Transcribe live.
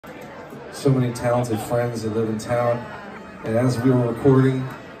so many talented friends that live in town. And as we were recording,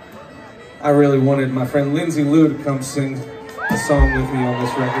 I really wanted my friend Lindsay to come sing a song with me on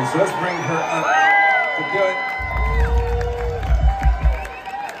this record. So let's bring her up to do it.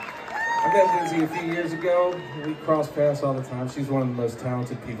 I met Lindsay a few years ago. We cross paths all the time. She's one of the most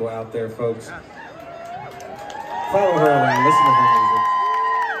talented people out there, folks. Follow her around, listen to her music.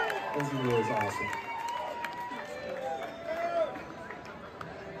 Lindsay Lou is awesome.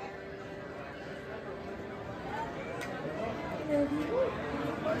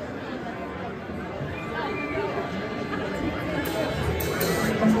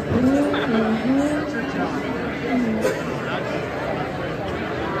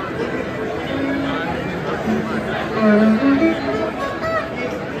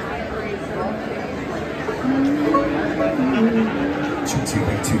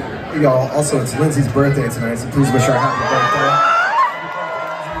 Y'all, also it's Lindsay's birthday tonight, so please wish her a happy birthday.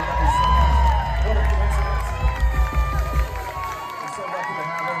 We're so lucky to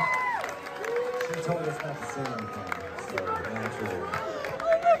have her. She told us not to say anything, so naturally.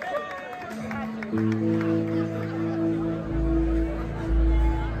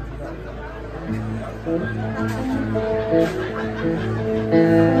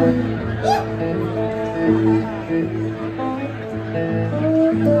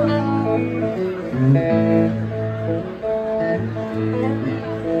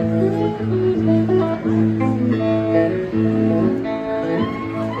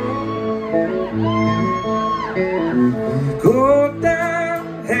 Go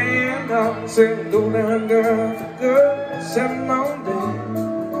down, hand on, say go down, girl, for good. 7 on day,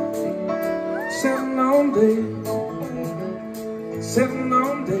 7 on day, 7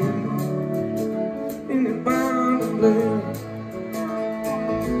 on day, in the bound and blade.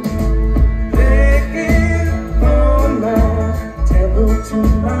 Take it all now, temple to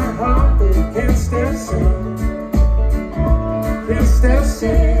my heart, but it can't stand still, can't stand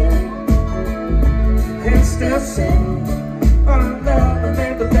still. Can't still sing all I love and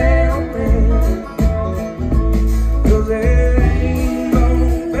make the damn thing. 'Cause there ain't no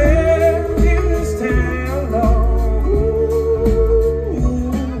bell in this town, Lord.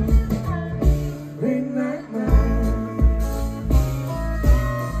 Ooh, ring like mine.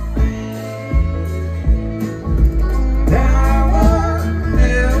 Now I'm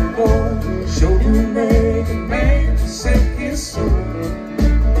elbow, shoulder, leg, and man, sick his soul.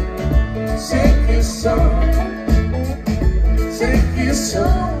 Sick his soul, sick his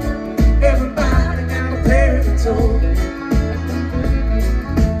soul. Everybody got a pair of toes.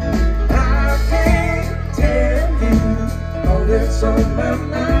 I can't tell you all that's on my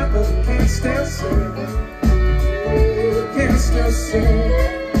mind, but I can't still sing. Can't still sing,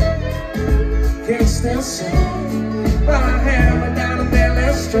 can't still sing. But I hammer down a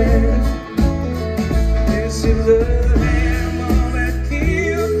belly string. This is the hammer that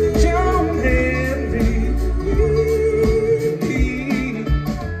kills John Henry.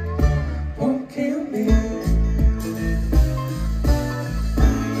 Won't kill me.